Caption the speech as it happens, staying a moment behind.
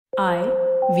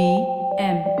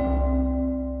IVM.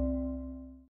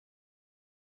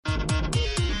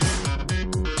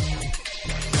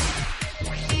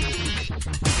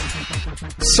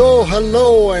 So,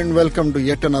 hello and welcome to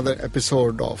yet another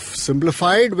episode of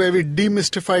Simplified, where we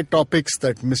demystify topics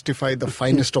that mystify the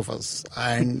finest of us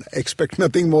and expect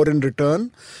nothing more in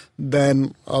return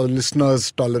than our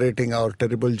listeners tolerating our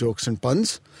terrible jokes and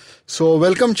puns. So,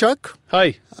 welcome, Chuck.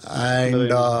 Hi. And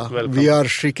we are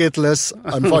Shriketless,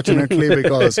 unfortunately,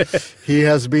 because he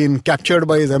has been captured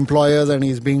by his employers and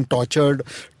he's being tortured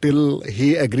till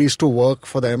he agrees to work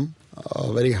for them.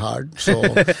 Very hard. So,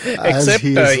 except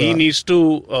he needs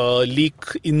to leak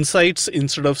insights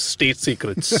instead of state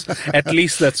secrets. At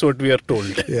least that's what we are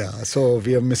told. Yeah. So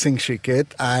we are missing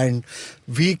Shriket, and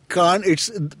we can't.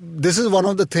 This is one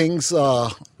of the things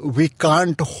we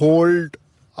can't hold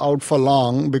out for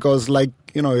long because, you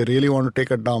really want to take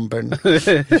a dump and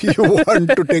you want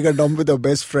to take a dump with your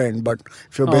best friend, but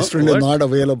if your best friend is not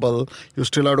available, you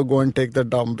still have to go and take the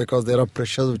dump because there are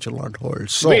pressures which will not hold.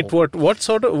 So, wait, what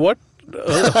sort of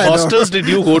hostels did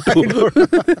you go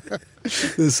to?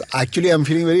 Actually, I'm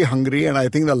feeling very hungry, and I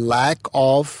think the lack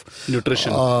of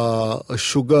nutrition,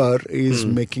 sugar is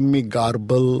making me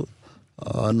garble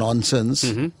nonsense.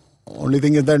 Mm-hmm. Only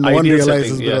thing is that no one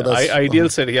realizes. Ideal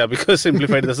setting, because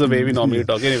Simplified, that's the way we normally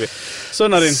talk anyway. So,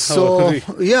 Naren,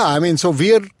 so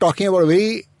we are talking about a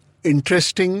very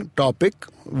interesting topic,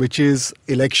 which is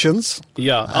elections.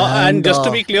 Yeah, and just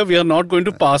to be clear, we are not going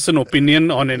to pass an opinion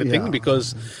on anything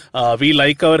because we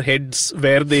like our heads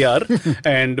where they are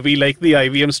and we like the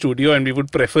IVM studio and we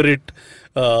would prefer it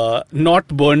not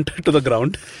burnt to the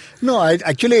ground. No,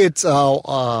 it's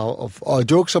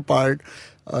jokes apart.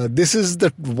 This is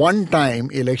the one time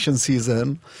election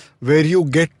season where you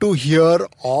get to hear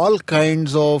all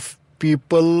kinds of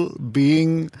people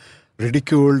being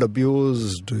ridiculed,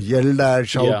 abused, yelled at,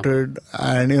 shouted,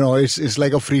 and it's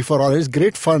like a free for all. It's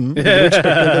great fun, great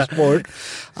spectator sport,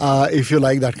 if you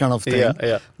like that kind of thing.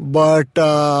 Yeah. But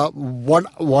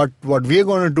what we are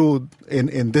going to do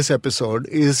in this episode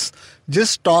is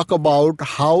just talk about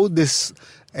how this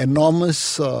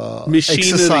enormous machinery,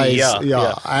 exercise.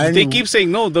 And they keep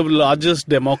saying, no, the largest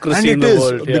democracy in the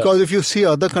world. Because if you see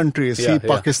other countries, see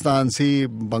Pakistan, see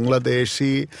Bangladesh,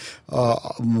 see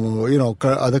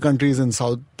other countries in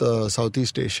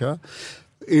Southeast Asia,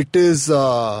 it is we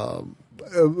are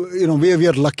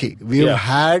lucky. We have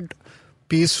had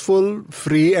peaceful,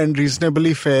 free, and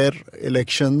reasonably fair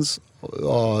elections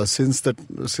since the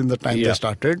time they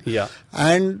started,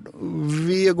 and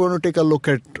we are going to take a look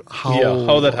at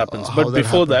how that happens. But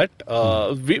before that,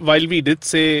 while we did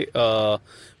say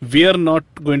we are not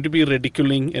going to be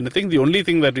ridiculing anything, the only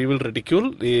thing that we will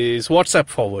ridicule is WhatsApp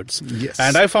forwards. Yes.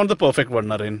 And I found the perfect one,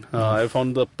 Naren. I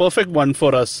found the perfect one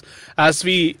for us as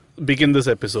we begin this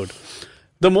episode.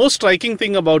 The most striking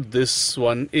thing about this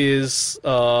one is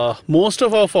most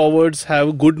of our forwards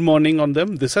have good morning on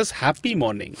them. This has happy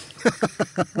morning.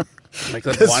 Like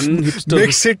that one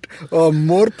makes it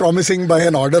more promising by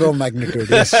an order of magnitude.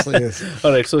 Yes.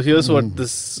 All right. So here's what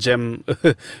this gem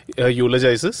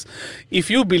eulogizes.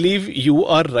 If you believe you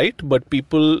are right, but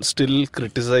people still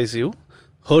criticize you,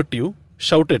 hurt you,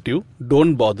 shout at you,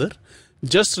 don't bother.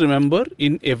 Just remember,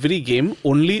 in every game,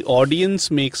 only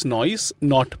audience makes noise,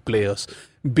 not players.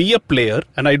 Be a player,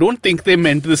 and I don't think they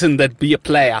meant this in that be a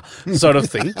player sort of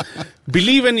thing.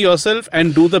 Believe in yourself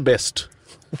and do the best.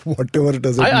 Whatever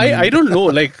does it mean. I don't know,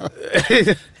 like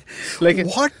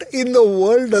what in the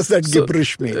world does that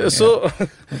gibberish mean? So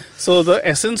the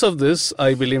essence of this,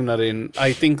 I believe, Naren,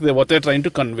 I think that what they're trying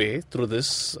to convey through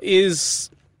this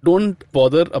is don't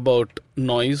bother about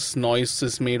noise. Noise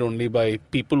is made only by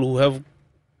people who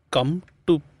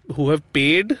have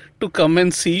paid to come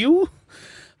and see you.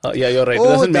 You're right.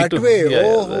 Oh, that way.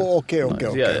 Okay.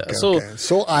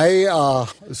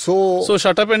 So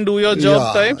shut up and do your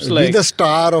job types. Be the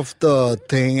star of the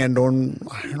thing and don't.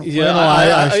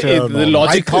 The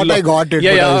logic. I thought I got it. Me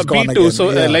too. Again.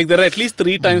 So there are at least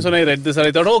 3 times when I read this, and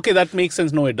I thought, okay, that makes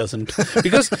sense. No, it doesn't,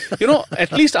 because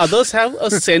at least others have a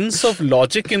sense of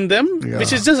logic in them,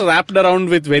 which is just wrapped around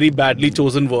with very badly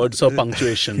chosen words or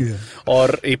punctuation or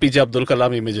APJ Abdul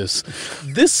Kalam images.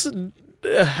 This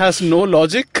has no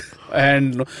logic,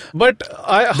 but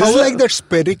this is like that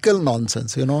spherical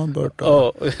nonsense, but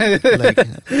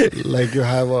like you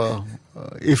have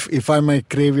if I might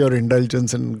crave your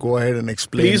indulgence and go ahead and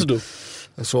explain. Please do.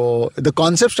 So the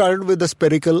concept started with the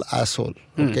spherical asshole.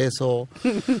 Okay, so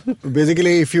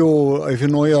basically, if you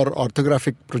know your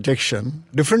orthographic projection,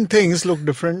 different things look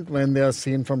different when they are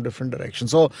seen from different directions.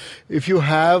 So if you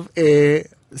have a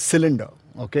cylinder,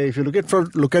 Okay, if you look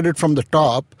at it from the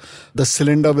top, the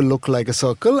cylinder will look like a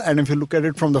circle, and if you look at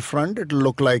it from the front, it will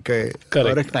look like a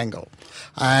rectangle.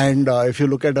 And if you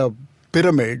look at a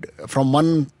pyramid, from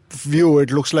one view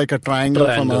it looks like a triangle.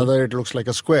 From another it looks like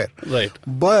a square. Right.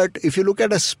 But if you look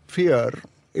at a sphere,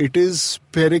 it is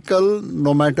spherical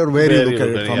no matter where you look at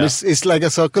it from. It's like a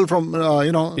circle from,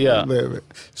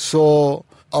 So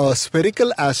a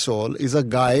spherical asshole is a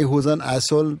guy who's an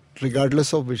asshole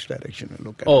regardless of which direction you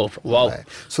look at it. Oh, wow.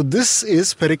 So this is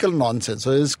spherical nonsense.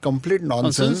 So it's complete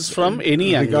nonsense from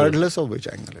any angle. Regardless of which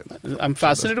angle you look at. I'm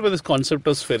fascinated by this concept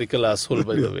of spherical asshole,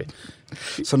 by the way.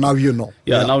 So now you know.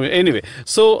 Now anyway.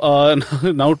 So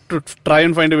now to try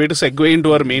and find a way to segue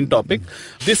into our main topic.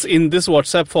 In this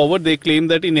WhatsApp forward, they claim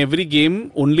that in every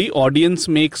game, only audience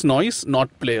makes noise, not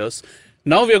players.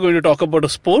 Now we are going to talk about a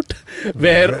sport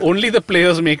where only the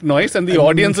players make noise and the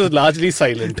audience is largely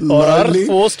silent or are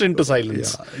forced into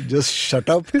silence. Yeah, just shut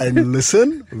up and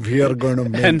listen. We are going to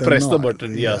make and press the noise.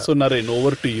 button. Yeah. So Naren,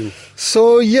 over to you.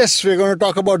 So yes, we're going to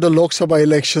talk about the Lok Sabha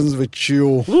elections, which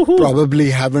you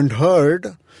probably haven't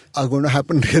heard, are going to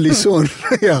happen really soon.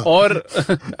 Or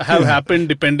have happened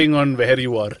depending on where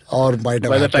you are. Or might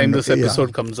have by the time this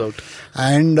episode comes out.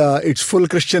 And its full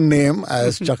Christian name,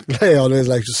 as Chaklai always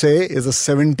likes to say, is the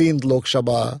 17th Lok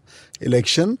Sabha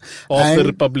election. Of the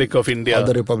Republic of India. Of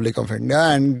the Republic of India.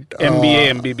 And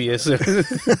MBA, MBBS.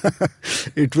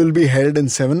 It will be held in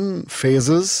 7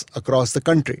 phases across the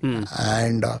country.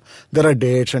 And there are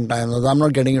dates and times. I'm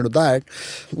not getting into that.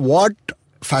 What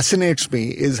fascinates me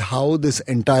is how this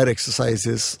entire exercise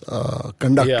is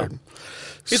conducted.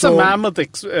 It's a mammoth,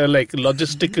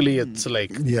 logistically it's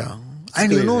like... Yeah.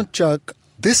 And you know, Chuck,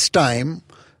 this time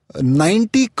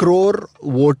 90 crore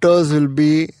voters will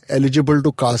be eligible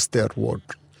to cast their vote.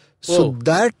 So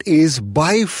that is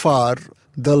by far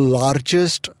the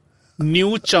largest...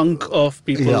 new chunk of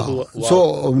people who... Wow.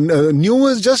 So new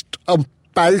is just a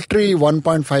paltry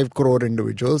 1.5 crore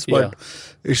individuals, but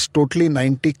it's totally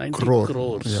 90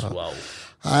 crores. Yeah. Wow.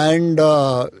 And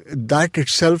that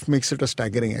itself makes it a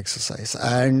staggering exercise.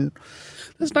 And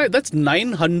that's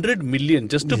 900 million.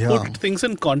 Just to put things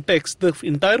in context, the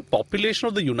entire population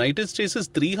of the United States is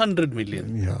 300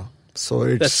 million. Yeah. So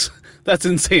it's... That's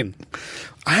insane.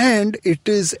 And it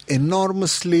is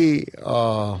enormously,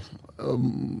 a hell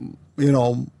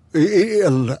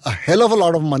of a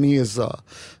lot of money is...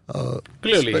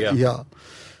 Clearly, yeah.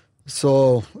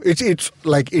 So it's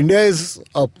like India is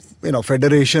a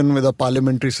federation with a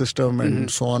parliamentary system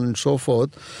and so on and so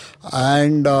forth,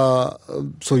 and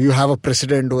so you have a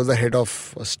president who is the head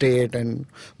of a state,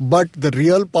 but the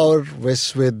real power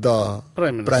rests with the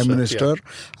prime minister,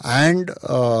 and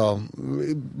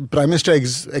prime minister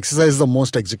exercises the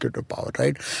most executive power,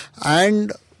 right?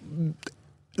 And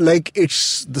like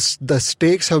the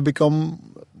stakes have become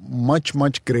much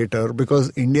greater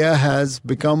because India has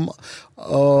become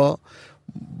a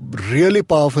really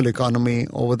powerful economy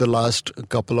over the last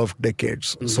couple of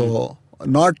decades. So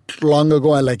not long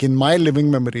ago, like in my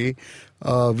living memory,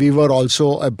 we were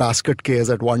also a basket case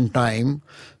at one time.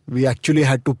 We actually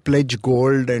had to pledge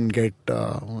gold and get,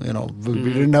 we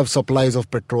didn't have supplies of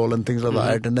petrol and things like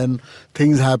that. And then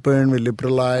things happened, we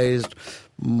liberalized.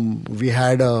 We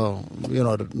had a,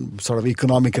 sort of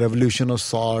economic revolution of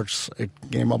sorts. It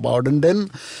came about, and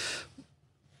then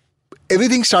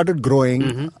everything started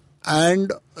growing.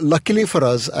 And luckily for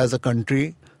us as a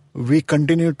country, we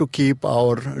continue to keep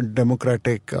our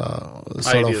democratic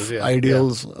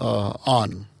ideals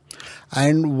on.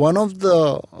 And one of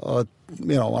the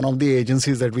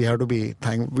agencies that we have to be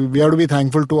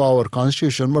thankful to our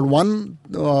constitution, but one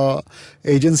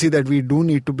agency that we do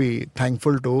need to be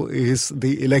thankful to is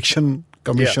the Election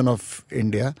Commission of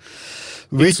India.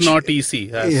 Which it's not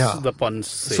easy, as the puns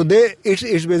say. So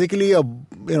it's basically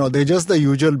they're just the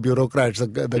usual bureaucrats,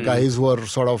 the guys who are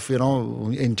sort of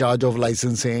in charge of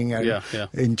licensing and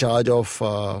in charge of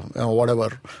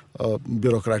whatever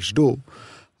bureaucrats do.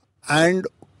 And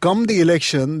come the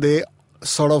election, they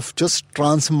sort of just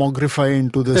transmogrify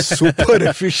into this super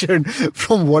efficient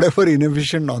from whatever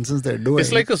inefficient nonsense they're doing.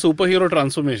 It's like a superhero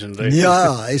transformation, right?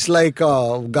 Yeah, it's like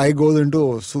a guy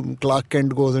Clark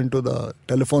Kent goes into the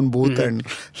telephone booth and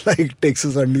like takes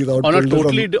his undies out. On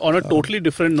a totally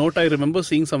different note, I remember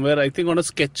seeing somewhere, I think on a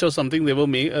sketch or something, they were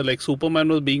like Superman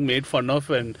was being made fun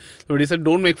of, and somebody said,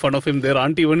 don't make fun of him. There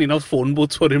aren't even enough phone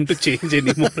booths for him to change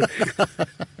anymore.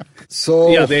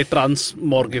 So Yeah, they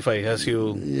transmorgify as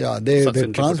you. yeah, they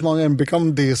succinctly put it. transmog and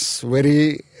become this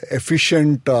very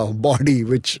efficient body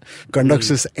which conducts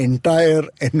this entire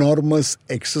enormous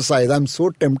exercise. I'm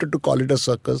so tempted to call it a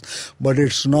circus, but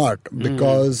it's not,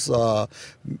 because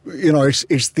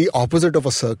it's the opposite of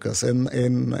a circus.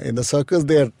 In the circus,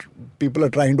 people are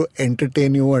trying to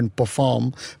entertain you and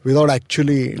perform without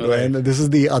actually. Right. And this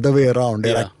is the other way around.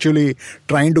 They're Yeah. actually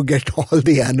trying to get all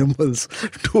the animals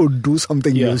to do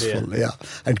something useful,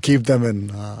 and keep them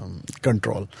in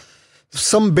control.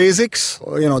 Some basics,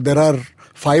 there are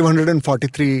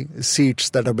 543 seats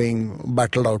that are being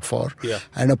battled out for. Yeah.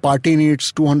 And a party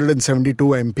needs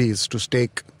 272 MPs to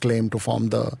stake claim to form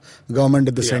the government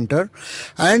at the center.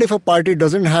 And if a party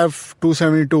doesn't have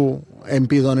 272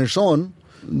 MPs on its own,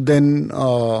 then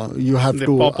you have They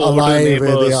to pop over to ally where they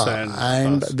neighbors are.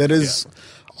 and pass. There is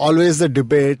always the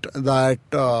debate that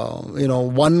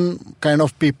one kind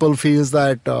of people feels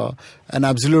that an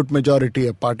absolute majority,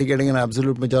 a party getting an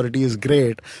absolute majority is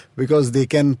great because they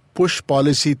can push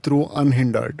policy through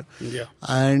unhindered. Yeah.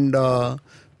 And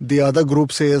the other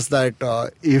group says that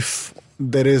if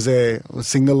there is a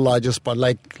single largest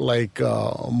party like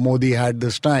Modi had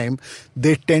this time,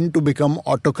 they tend to become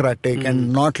autocratic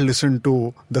and not listen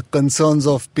to the concerns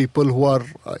of people who are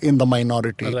in the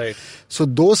minority. Right. So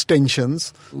those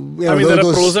tensions, there are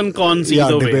pros and cons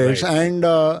either way, debates, right? and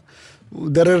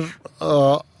there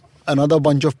are another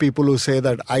bunch of people who say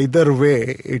that either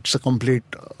way it's a complete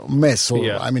mess. So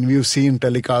we've seen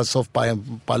telecasts of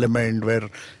parliament where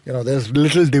there's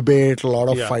little debate, a lot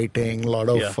of fighting, a lot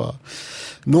of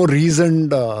no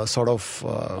reasoned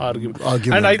Argument.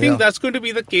 argument. And I think that's going to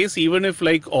be the case even if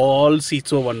all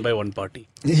seats were won by one party.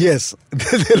 Yes,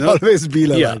 there'll always be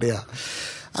like that. Yeah.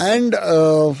 And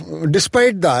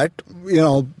despite that,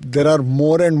 there are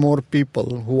more and more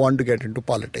people who want to get into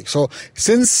politics. So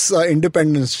since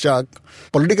independence, Chuck,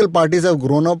 political parties have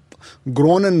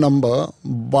grown in number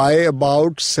by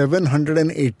about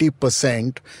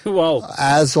 780%. Wow.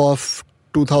 As of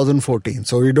 2014.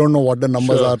 So we don't know what the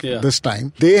numbers are this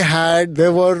time.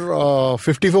 There were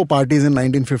 54 parties in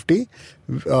 1950.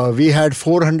 We had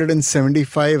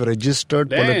 475 registered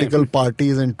political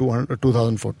parties in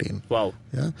 2014. Wow.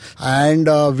 Yeah. And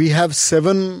we have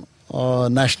 7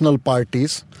 national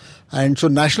parties. And so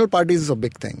national parties is a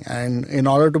big thing. And in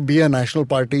order to be a national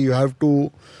party, you have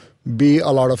to be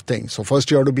a lot of things. So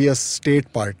first you have to be a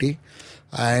state party.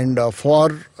 And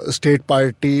for state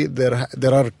party, there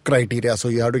are criteria. So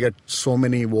you have to get so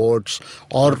many votes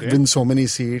or win so many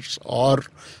seats, or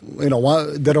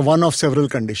there are one of several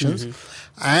conditions.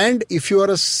 And if you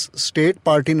are a state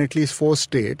party in at least 4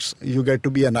 states, you get to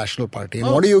be a national party.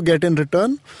 And what do you get in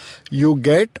return? You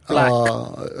get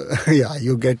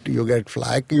you get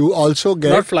flag. You also get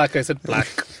not flag. I said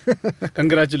plaque.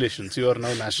 Congratulations, you are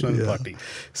now national party.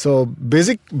 So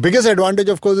biggest advantage,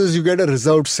 of course, is you get a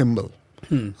reserved symbol.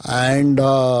 And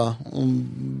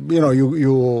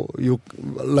you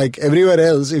like everywhere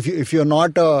else, if you're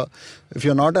not a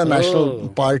national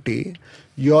party,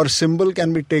 your symbol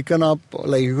can be taken up.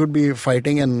 Like you could be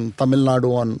fighting in Tamil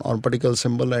Nadu on a particular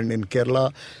symbol, and in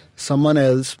Kerala someone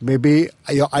else, maybe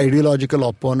your ideological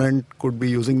opponent, could be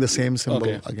using the same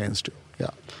symbol against you.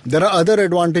 Yeah. There are other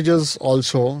advantages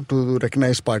also to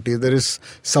recognized parties. There is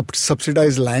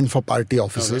subsidized land for party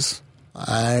offices.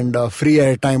 And free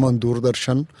airtime on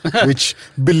Doordarshan, which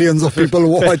billions of people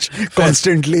watch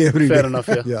constantly every day. Fair enough,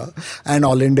 yeah. And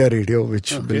All India Radio,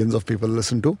 which billions of people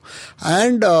listen to.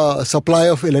 And supply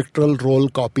of electoral roll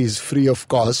copies free of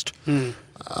cost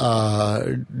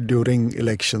during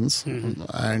elections.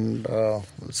 And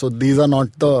so these are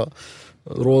not the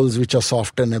rolls which are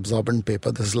soft and absorbent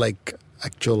paper. This is like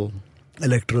actual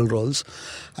electoral rolls.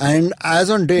 And as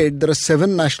on date, there are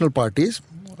 7 national parties.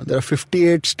 There are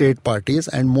 58 state parties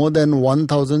and more than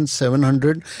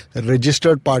 1,700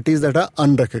 registered parties that are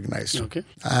unrecognized. Okay.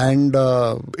 And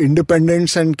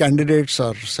independents and candidates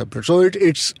are separate. So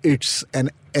it's an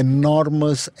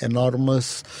enormous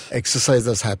exercise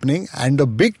that's happening. And the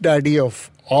big daddy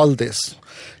of all this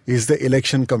is the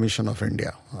Election Commission of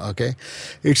India. Okay,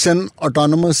 it's an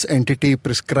autonomous entity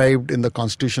prescribed in the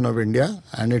Constitution of India,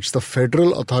 and it's the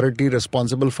federal authority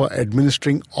responsible for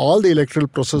administering all the electoral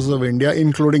processes of India,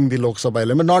 including the Lok Sabha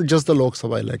election, not just the Lok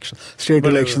Sabha election, state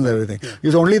elections, everything. Yeah.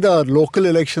 It's only the local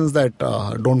elections that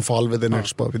don't fall within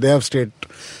its purview. They have state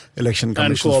election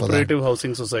commissions and cooperative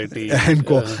housing society. And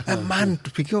man,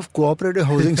 speaking of cooperative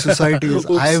housing societies,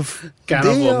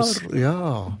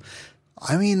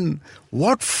 I mean,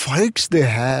 what fights they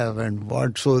have and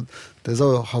what. So there's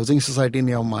a housing society in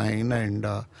your mind, and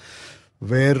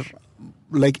where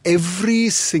like every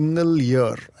single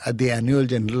year at the annual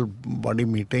general body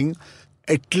meeting,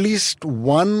 at least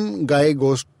one guy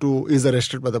is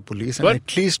arrested by the police, and What?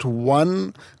 at least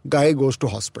one guy goes to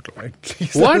hospital. At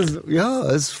least What?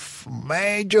 It's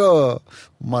major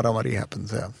maramari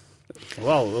happens. Yeah.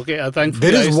 Wow. Okay.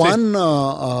 Thankfully, There is I stay-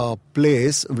 one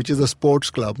place which is a sports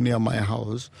club near my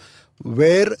house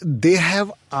where they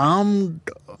have armed,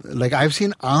 like I've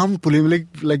seen armed police,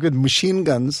 like with machine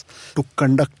guns to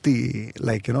conduct the,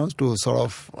 like, you know, to sort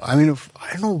of, I mean,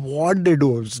 I don't know what they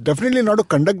do. It's definitely not to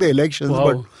conduct the elections,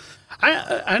 Wow.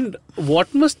 And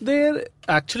what must they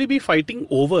actually be fighting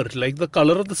over? Like the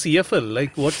color of the CFL?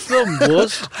 Like what's the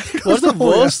worst? What's the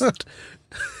know, yeah. worst?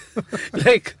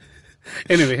 Like,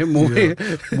 anyway, moving.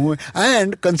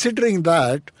 And considering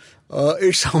that,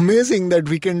 it's amazing that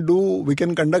we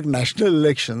can conduct national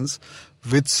elections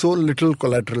with so little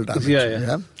collateral damage.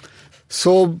 Yeah.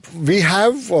 So we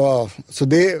have, so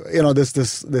they, you know,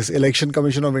 this Election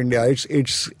Commission of India,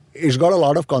 it's got a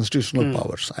lot of constitutional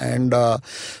powers, and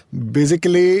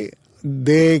basically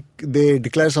they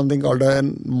declare something called a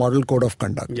Model Code of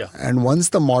Conduct. Yeah. And once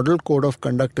the Model Code of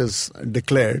Conduct is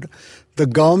declared, the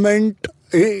government,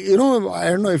 you know, I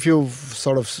don't know if you've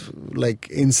sort of like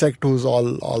insect whose all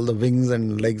the wings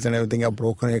and legs and everything are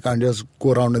broken. You can't just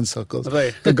go around in circles.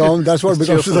 Right. The government, that's what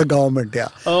becomes to the government. Yeah.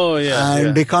 Oh, yeah. And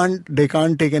yeah. they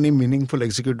can't take any meaningful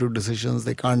executive decisions.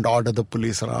 They can't order the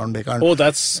police around. They can't. Oh,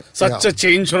 that's such Yeah. a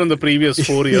change from the previous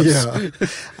 4 years. Yeah.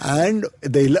 And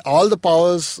all the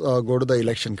powers go to the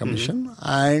Election Commission,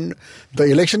 and the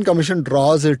Election Commission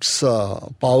draws its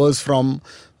powers from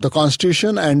the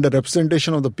Constitution and the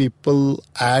Representation of the People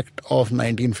Act of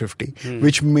 1950,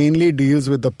 which mainly deals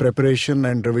with the preparation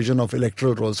and revision of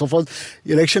electoral rolls. So, first,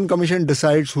 Election Commission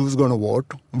decides who's going to vote,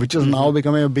 which is now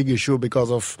becoming a big issue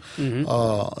because of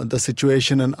the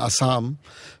situation in Assam,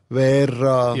 where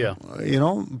you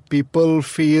know, people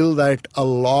feel that a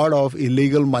lot of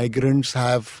illegal migrants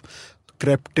have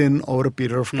crept in over a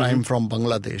period of time from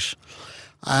Bangladesh,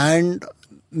 and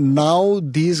now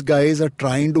these guys are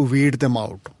trying to weed them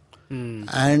out.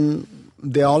 And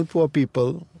they're all poor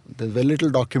people. There's very little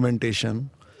documentation.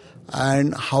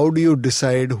 And how do you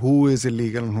decide who is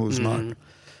illegal and who's not?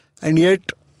 And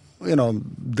yet, you know,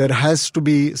 there has to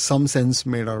be some sense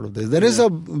made out of this. There is a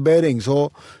bearing.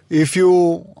 So if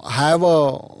you have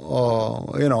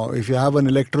if you have an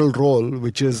electoral roll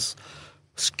which is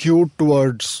skewed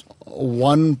towards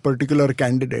one particular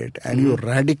candidate, and you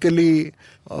radically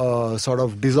sort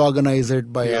of disorganize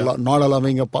it by not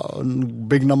allowing a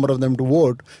big number of them to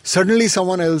vote, suddenly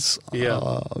someone else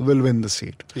will win the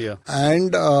seat. Yeah.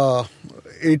 And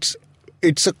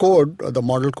it's a code, the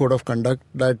Model Code of Conduct,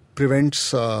 that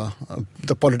prevents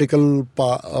the political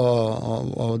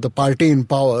the party in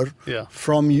power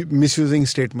from misusing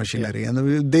state machinery,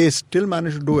 and they still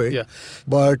manage to do it. Yeah.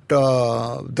 But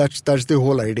that's the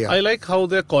whole idea. I like how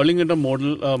they're calling it a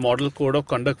model code of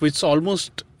conduct, which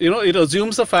almost, you know, it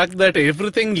assumes the fact that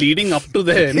everything leading up to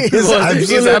then is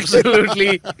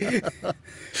absolutely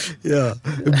Yeah,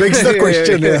 it begs the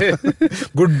question.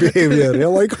 Good behavior. Yeah,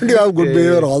 why can't you have good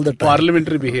behavior all the time?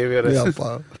 Parliamentary behavior.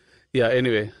 Yeah. Yeah,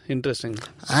 anyway, interesting.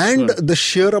 And the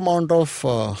sheer amount of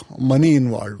money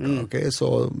involved. Okay,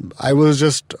 so I was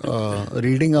just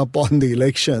reading up on the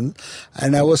election,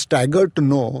 and I was staggered to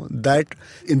know that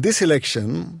in this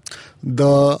election,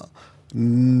 the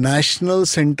National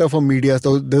Center for Media,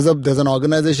 so there's an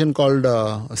organization called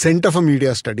Center for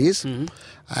Media Studies,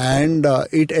 and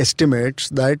it estimates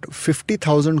that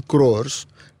 50,000 crores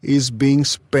is being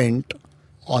spent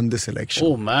on this election.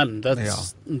 Oh man,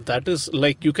 that is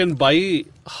like you can buy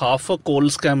half a coal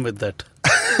scam with that.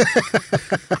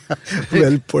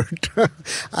 Well put.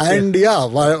 And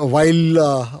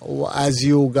while as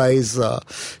you guys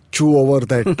chew over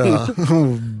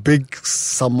that big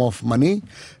sum of money,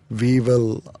 we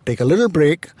will take a little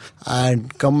break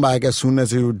and come back as soon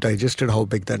as you digested how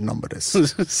big that number is.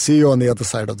 See you on the other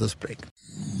side of this break.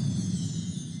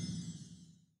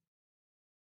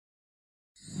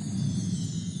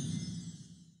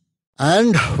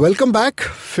 And welcome back.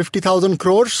 50,000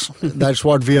 crores. That's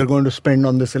what we are going to spend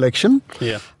on this election.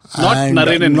 Yeah. Not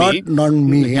Naren and me. Not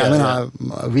me. Yeah,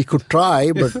 we could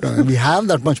try, but we have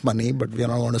that much money, but we are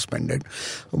not going to spend it.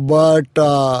 But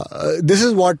this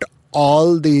is what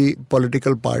all the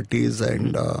political parties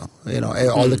and, all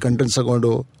the contents are going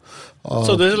to...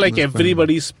 so this is like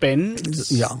everybody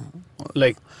spends? Yeah.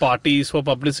 Like parties for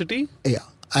publicity? Yeah.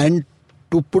 And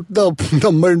to put the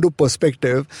number into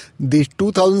perspective, the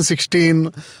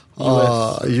 2016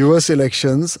 US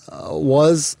elections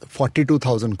was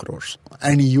 42,000 crores.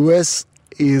 And US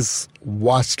is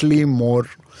vastly more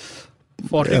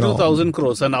 42,000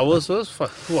 crores, and ours was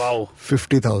wow.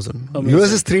 50,000. Amazing.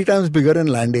 US is 3 times bigger in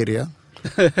land area.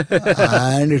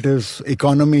 And it is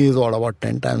economy is about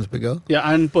 10 times bigger.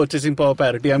 Yeah, and purchasing power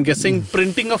parity. I'm guessing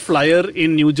printing a flyer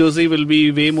in New Jersey will be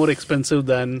way more expensive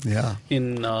than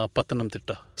in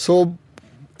Pathanamthitta. So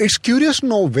it's curious to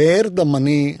know where the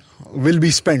money will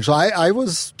be spent. So I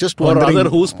was just wondering. Or rather,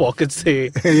 whose pockets they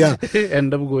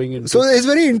end up going into. So it's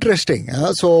very interesting.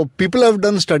 So people have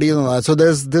done studies on that. So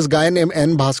there's this guy named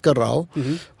N. Bhaskar Rao,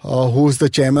 who's the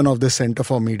chairman of the Center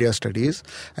for Media Studies.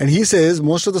 And he says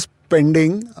most of the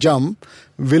spending jump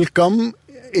will come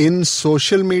in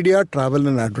social media, travel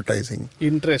and advertising.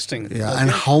 Interesting. Yeah. Okay.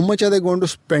 And how much are they going to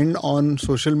spend on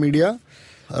social media?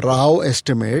 Rao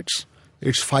estimates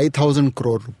it's 5,000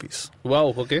 crore rupees.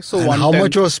 Wow, okay. So and how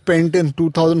much was spent in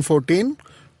 2014?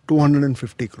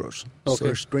 250 crores. Okay. So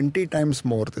it's 20 times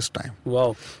more this time.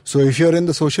 Wow. So if you're in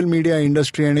the social media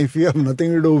industry and if you have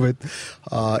nothing to do with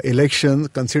elections,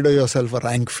 consider yourself a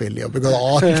rank failure because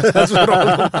all that's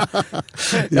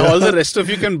all the rest of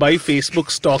you can buy Facebook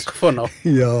stock for now.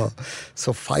 Yeah.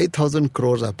 So 5,000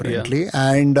 crores apparently.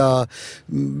 And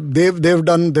they've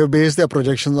based their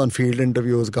projections on field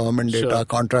interviews, government data,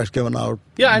 contracts given out.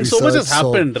 Yeah, and research, so much has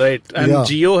happened, right? And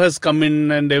Geo has come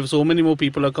in and there so many more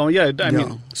people are coming. Yeah, I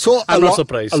mean, so I'm not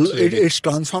surprised. It's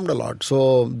transformed a lot.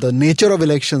 So the nature of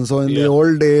elections. So in the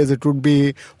old days, it would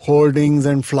be hoardings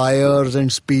and flyers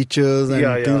and speeches and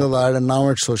things like that. And now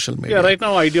it's social media. Yeah, right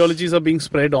now ideologies are being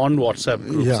spread on WhatsApp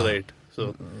groups, right?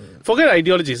 So forget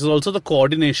ideologies. It's also the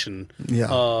coordination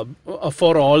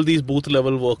for all these booth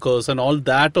level workers and all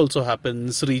that also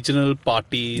happens. Regional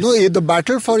parties. No, the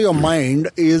battle for your mind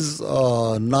is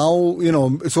now,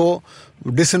 so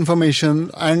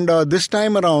disinformation. And this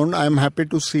time around, I'm happy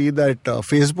to see that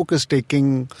Facebook is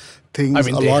taking things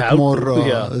a lot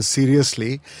more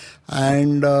seriously.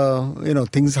 And,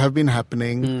 things have been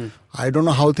happening. I don't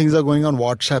know how things are going on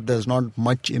WhatsApp. There's not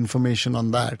much information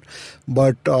on that.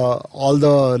 But all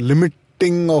the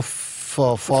limiting of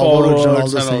forwards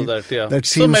and all that, that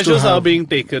seems so measures to have, are being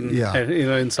taken,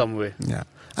 in some way. Yeah.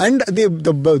 And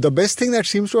the best thing that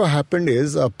seems to have happened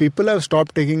is people have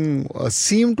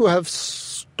seem to have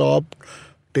stopped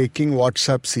taking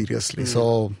WhatsApp seriously.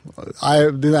 So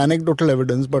there's anecdotal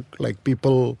evidence, but like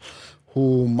people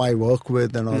whom I work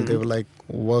with and all, they were like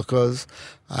workers,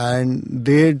 and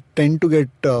they tend to get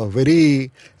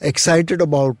very excited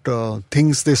about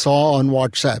things they saw on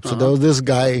WhatsApp. So there was this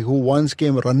guy who once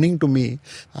came running to me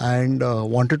and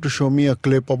wanted to show me a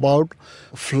clip about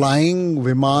flying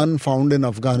Viman found in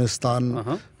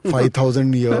Afghanistan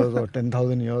 5,000 years or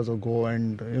 10,000 years ago.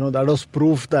 And, that was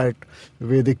proof that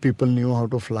Vedic people knew how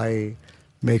to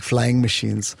make flying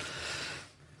machines.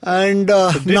 And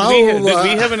did we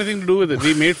have anything to do with it?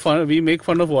 We make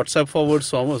fun of WhatsApp forward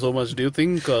so much. Do you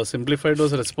think Simplified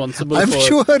was responsible? I'm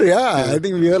sure. I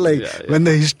think we are like when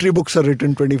the history books are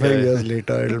written 25 years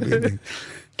later, it'll be like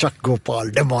Chuck Gopal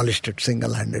demolished it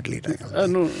single-handedly.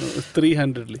 No,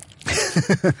 3-handedly.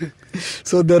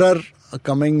 So there are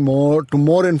coming more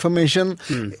information.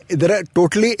 There are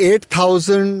totally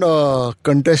 8,000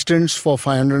 contestants for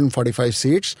 545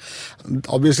 seats.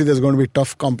 Obviously, there's going to be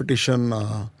tough competition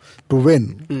to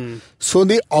win. So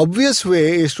the obvious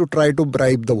way is to try to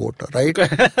bribe the voter, right?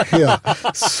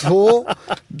 So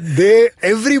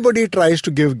everybody tries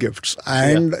to give gifts,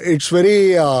 and it's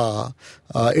very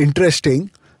interesting.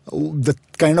 The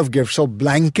kind of gifts. So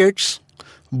blankets,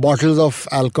 bottles of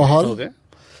alcohol. Okay.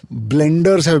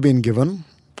 Blenders have been given.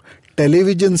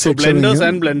 Television sets. So blenders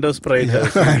and Blender Sprite.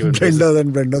 Blenders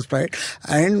and Blender Sprite.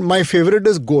 And my favorite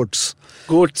is goats.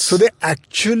 Goats. So they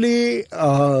actually,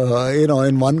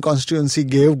 in one constituency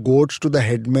gave goats to the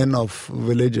headmen of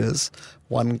villages,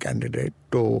 one candidate,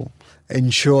 to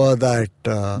ensure that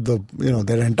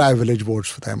their entire village votes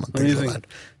for them and things like that.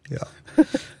 Yeah.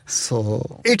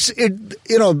 So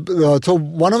so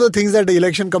one of the things that the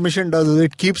Election Commission does is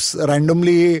it keeps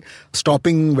randomly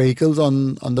stopping vehicles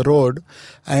on the road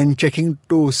and checking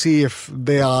to see if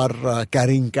they are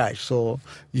carrying cash. So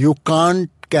you can't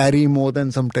carry more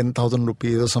than some 10,000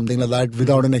 rupees or something like that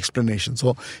without an explanation.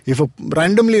 So if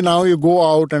randomly now you go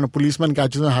out and a policeman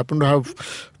catches you and happen to have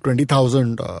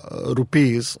 20,000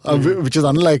 rupees, which is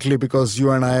unlikely because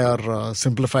you and I are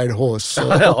simplified hosts. So,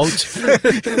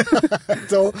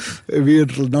 so we're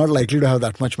not likely to have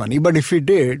that much money. But if we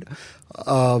did,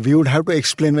 we would have to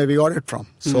explain where we got it from.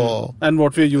 So and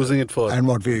what we're using it for.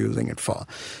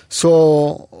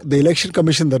 So the Election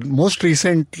Commission, the most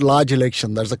recent large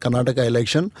election, that's the Karnataka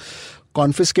election,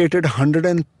 confiscated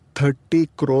 130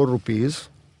 crore rupees.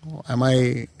 Have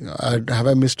I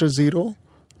missed a zero?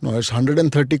 No, it's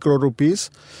 130 crore rupees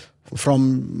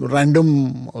from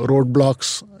random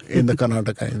roadblocks in the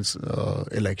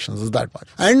Karnataka elections. Is that much.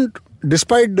 And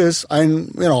despite this,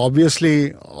 and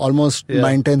obviously almost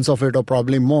 9/10 of it, or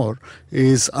probably more,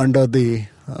 is under the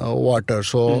water.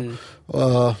 So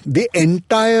the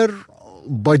entire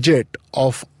budget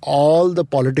of all the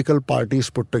political parties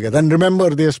put together, and remember,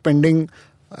 they're spending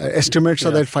estimates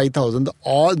are that 5,000.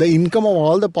 All the income of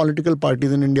all the political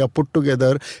parties in India put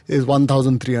together is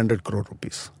 1,300 crore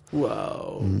rupees.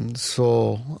 Wow.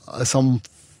 So some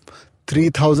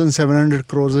 3,700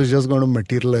 crores is just going to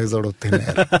materialize out of thin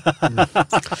air.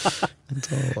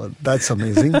 So that's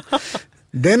amazing.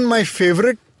 Then my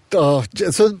favorite, so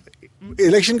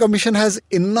Election Commission has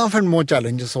enough and more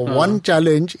challenges. So one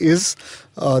challenge is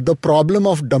the problem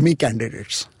of dummy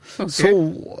candidates. Okay.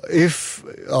 So if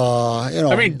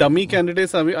I mean, dummy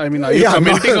candidates. I mean, are you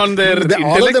commenting on their intellect?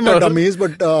 All of them are dummies,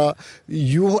 but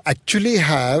you actually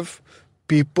have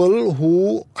people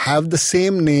who have the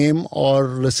same name or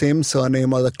the same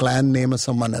surname or the clan name as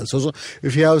someone else. So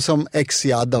if you have some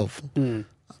ex-Yadav,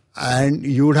 and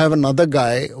you would have another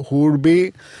guy who would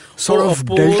be sort of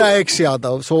Delta X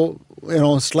Yadav, so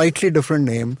slightly different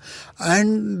name,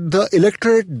 and the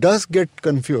electorate does get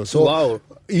confused. So wow.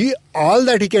 All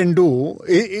that he can do,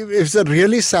 if it's a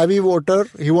really savvy voter,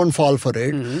 he won't fall for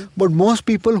it. But most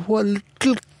people who are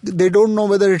little, they don't know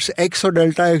whether it's X or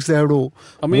Delta X they have to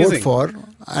vote for,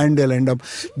 and they'll end up.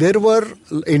 There were,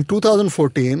 in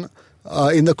 2014,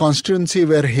 in the constituency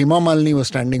where Hema Malini was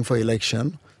standing for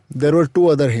election, there were two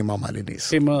other Hema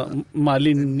Malinis. Hema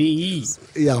Malini.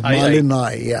 Yeah,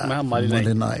 Malinai. Yeah,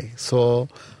 Malinai. So,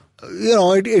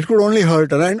 it could only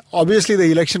hurt her. And obviously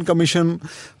the Election Commission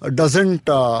doesn't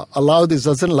allow this,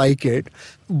 doesn't like it.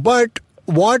 But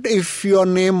what if your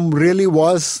name really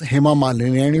was Hema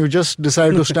Malini and you just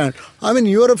decide to stand? I mean,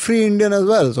 you're a free Indian as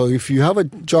well. So if you have a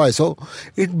choice, so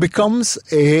it becomes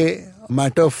a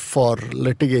matter for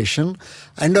litigation.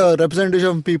 And the Representation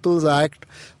of People's Act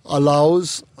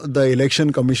allows the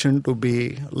Election Commission to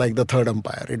be like the third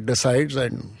umpire. It decides,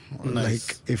 and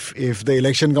like if the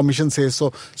Election Commission says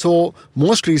so. So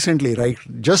most recently, right,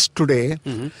 just today,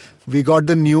 we got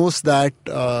the news that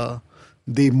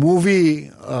the movie,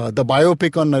 the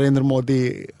biopic on Narendra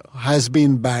Modi has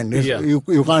been banned. You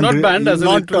can't not banned, as it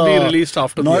will be released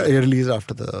after released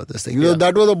after this thing. Yeah.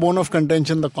 That was a bone of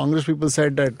contention. The Congress people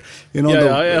said that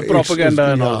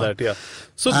propaganda and all that. Yeah.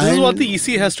 So this is what the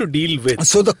EC has to deal with.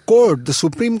 So the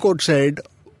Supreme Court said,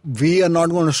 we are not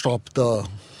going to stop the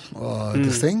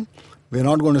this thing. We're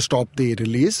not going to stop the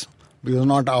release. It is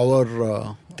not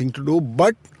our thing to do.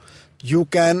 But you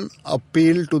can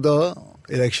appeal to the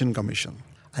Election Commission.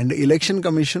 And the Election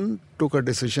Commission took a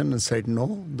decision and said,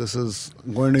 no, this is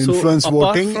going to influence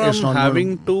voting. Apart from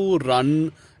having to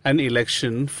run an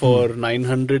election for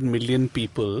 900 million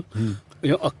people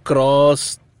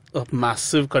across a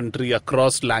massive country,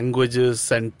 across languages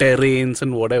and terrains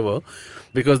and whatever,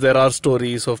 because there are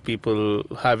stories of people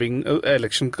having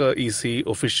election EC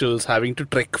officials having to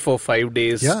trek for 5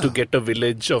 days to get a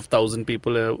village of 1,000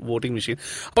 people a voting machine.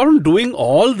 Apart from doing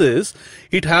all this,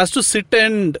 it has to sit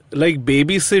and like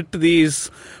babysit these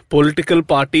political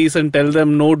parties and tell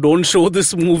them, no, don't show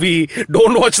this movie,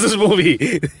 don't watch this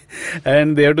movie.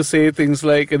 And they have to say things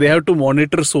like, they have to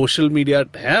monitor social media.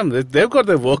 Damn, they've got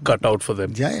their work cut out for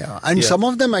them. And some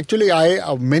of them actually,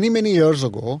 many years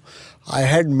ago, I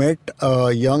had met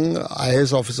a young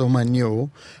IAS officer whom I knew,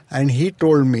 and he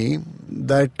told me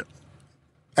that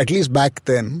at least back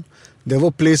then, there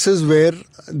were places where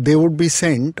they would be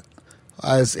sent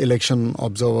as election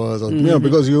observers, or,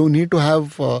 because you need to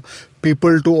have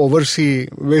people to oversee.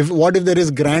 What if there is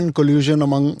grand collusion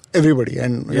among everybody,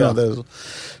 and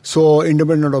so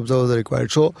independent observers are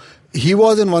required. So he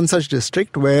was in one such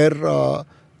district where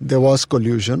there was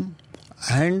collusion,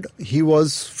 and he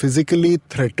was physically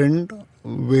threatened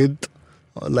with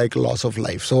like loss of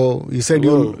life. So he said,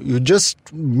 you just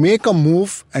make a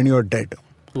move and you're dead.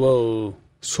 Whoa.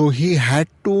 So he had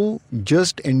to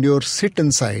just endure, sit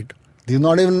inside. He's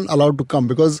not even allowed to come,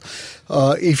 because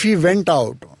if he went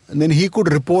out, and then he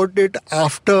could report it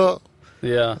after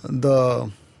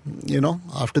the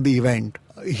event.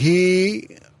 He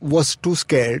was too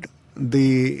scared.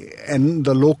 The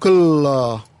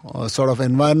local sort of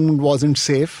environment wasn't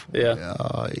safe.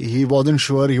 He wasn't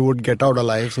sure he would get out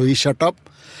alive, so he shut up.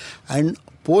 And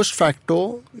post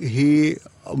facto, he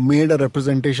made a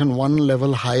representation one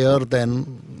level higher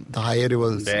than the higher he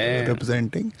was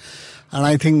representing. And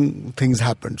I think things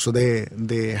happened. So they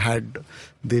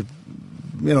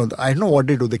I don't know what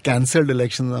they do. They cancelled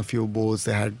elections in a few boards.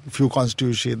 They had few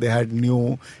constituencies. They had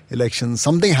new elections.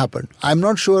 Something happened. I'm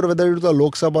not sure whether it was a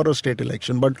Lok Sabha or a state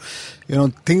election, but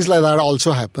things like that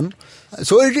also happen.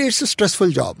 So it's a stressful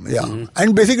job. Yeah,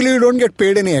 and basically you don't get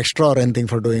paid any extra or anything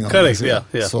for doing all Correct. this.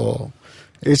 Yeah. So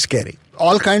it's scary.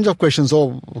 All kinds of questions.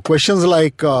 So questions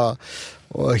like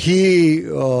Modi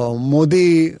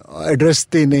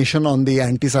addressed the nation on the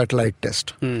anti-satellite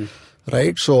test.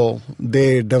 Right, so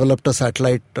they developed a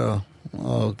satellite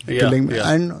killing,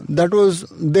 and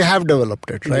they have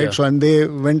developed it, right? So, and they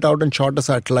went out and shot a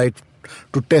satellite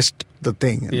to test the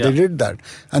thing. They did that,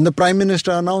 and the Prime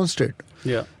Minister announced it.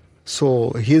 Yeah.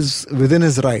 So he's within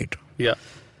his right. Yeah.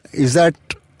 Is that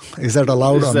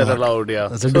allowed? Is that allowed? Yeah.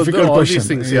 That's a difficult all question. These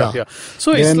things, yeah.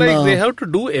 So it's like they have to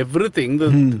do everything.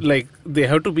 Like they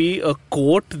have to be a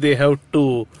court. They have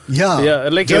to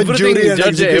like judge, everything, jury,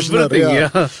 judge everything.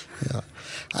 Yeah.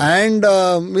 And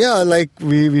like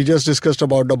we just discussed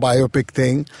about the biopic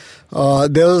thing.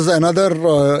 There was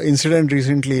another incident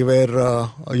recently where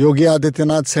Yogi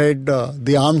Adityanath said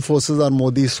the armed forces are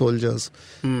Modi's soldiers.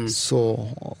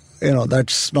 So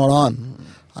that's not on.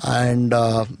 And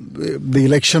the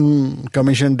election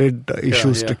commission did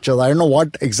issue strictures. I don't know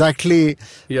what exactly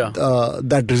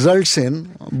that results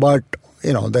in, but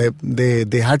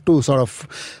they had to sort of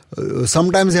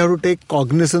sometimes they have to take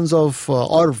cognizance of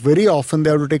or very often they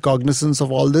have to take cognizance of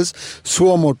all this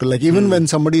suo motu, like even when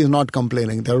somebody is not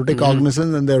complaining, they have to take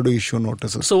cognizance and they have to issue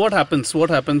notices. So what happens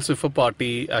if a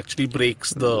party actually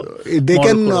breaks the they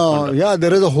can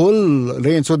there is a whole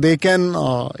range. So they can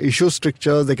issue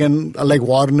strictures, they can like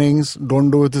warnings, don't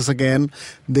do this again.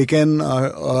 They can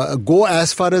go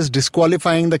as far as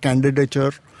disqualifying the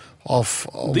candidature of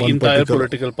the entire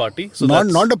political party. So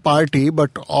not a party,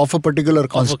 but of a particular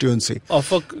constituency.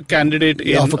 Of a candidate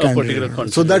in a particular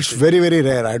constituency. So that's very, very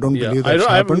rare. I don't believe that's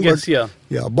happened.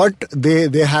 But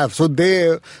they have. So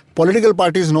political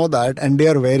parties know that and they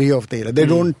are wary of they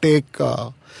don't take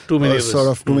too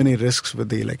many risks with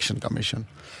the election commission.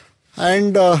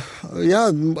 And about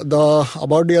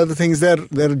the other things,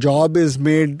 their job is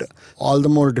made all the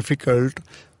more difficult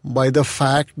by the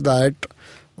fact that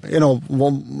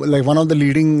like one of the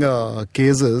leading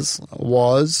cases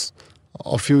was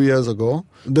a few years ago.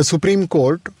 The Supreme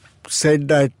Court said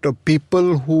that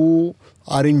people who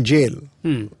are in jail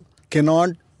cannot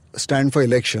stand for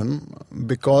election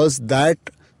because that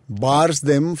bars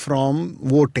them from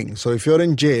voting. So if you're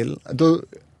in jail,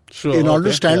 in order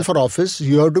to stand for office,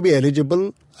 you have to be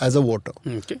eligible as a voter.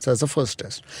 So that's the first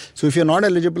test. So if you're not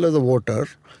eligible as a voter,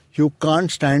 you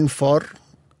can't stand for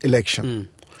election.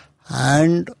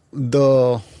 And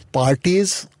the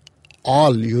parties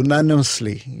all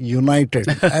unanimously united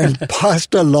and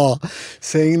passed a law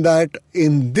saying that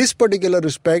in this particular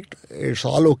respect, it's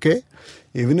all okay.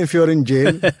 Even if you're in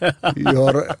jail,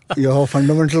 you have a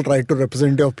fundamental right to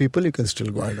represent your people, you can still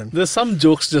go ahead and... There's some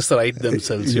jokes just write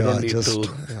themselves. You don't need to...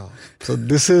 So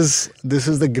this is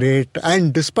the great...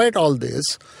 And despite all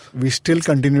this, we still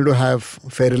continue to have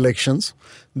fair elections.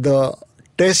 The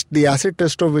acid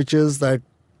test of which is that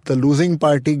the losing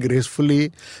party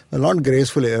gracefully, well, not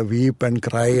gracefully, weep and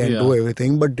cry and do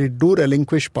everything, but they do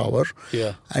relinquish power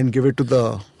and give it to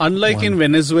the... Unlike in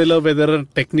Venezuela, where there are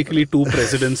technically two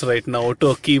presidents right now,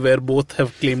 Turkey, where both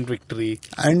have claimed victory.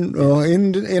 And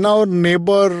in our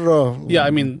neighbor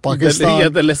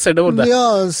Pakistan... the less said about that.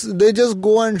 Yes, they just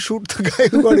go and shoot the guy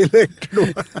who got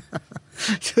elected.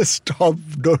 Just stop,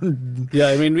 don't... Yeah,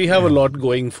 I mean, we have a lot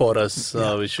going for us,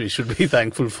 which we should be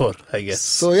thankful for, I guess.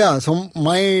 So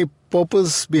my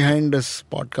purpose behind this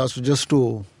podcast was just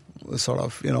to sort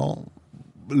of,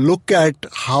 look at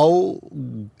how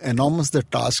enormous the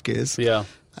task is. Yeah.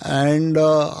 And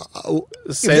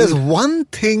if there's one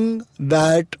thing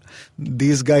that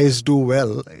these guys do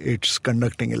well, it's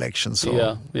conducting elections.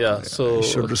 So So you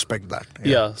should respect that.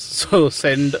 So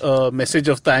send a message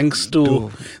of thanks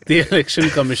to the election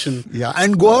commission.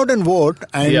 And go out and vote.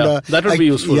 And that would be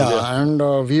useful. And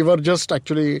we were just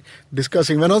actually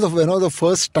discussing when was the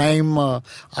first time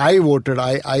I voted.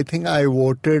 I think I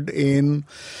voted in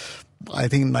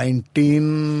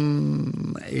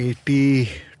 1982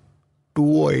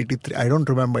 or 83, I don't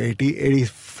remember,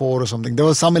 84 or something. There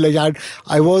was some election.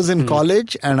 I was in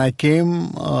college and I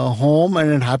came home and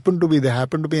there happened to be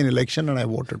an election and I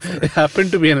voted for it. It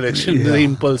happened to be an election, the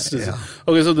impulse.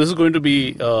 Okay, so this is going to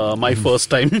be my first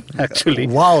time actually.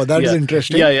 Wow, that is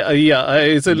interesting.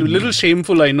 It's a little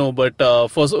shameful, I know, but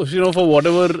for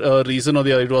whatever reason or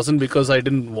the other, it wasn't because I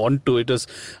didn't want to. It was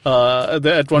at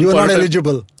one point. You were not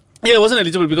eligible. Yeah, I wasn't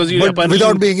eligible because you But apparently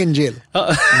without being in jail.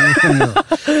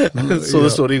 So the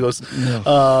story goes.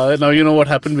 Now you know what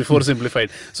happened before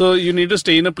Simplified. So you need to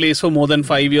stay in a place for more than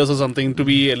 5 years or something to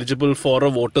be eligible for a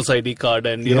voter's ID card,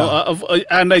 and you know,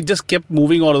 and I just kept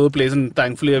moving all over the place, and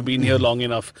thankfully I've been here long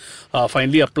enough.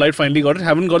 Finally applied, finally got it.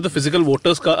 Haven't got the physical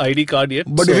voter's ID card yet.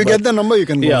 But if you get the number, you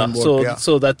can go and vote.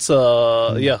 So that's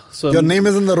So your name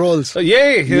is in the rolls.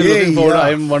 Yay! Looking forward.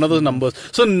 I'm one of those numbers.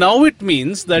 So now it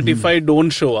means that if I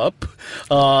don't show up,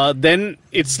 then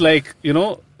it's like, you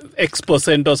know,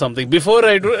 X% or something. Before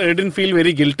I didn't feel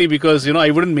very guilty because, you know, I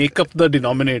wouldn't make up the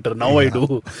denominator. Now I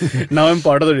do. Now I'm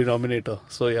part of the denominator.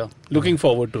 So yeah, looking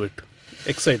forward to it.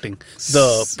 Exciting.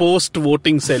 The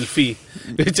post-voting selfie,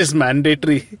 which is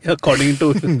mandatory according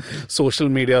to social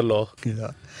media law.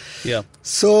 Yeah.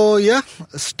 So yeah,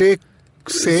 stay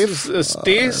safe.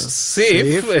 Stay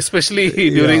safe,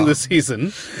 especially during the season.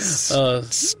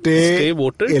 Stay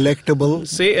voted. Electable.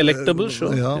 Stay electable,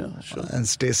 sure. Sure. And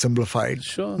stay simplified.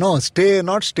 Sure. No,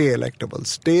 not stay electable.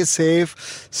 Stay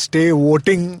safe, stay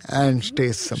voting, and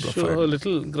stay simplified. Sure, a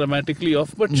little grammatically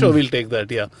off, but sure, we'll take that,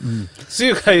 See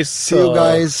you guys. See you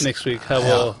guys next week. Have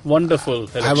a wonderful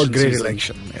election Have a great season.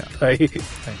 election. Bye.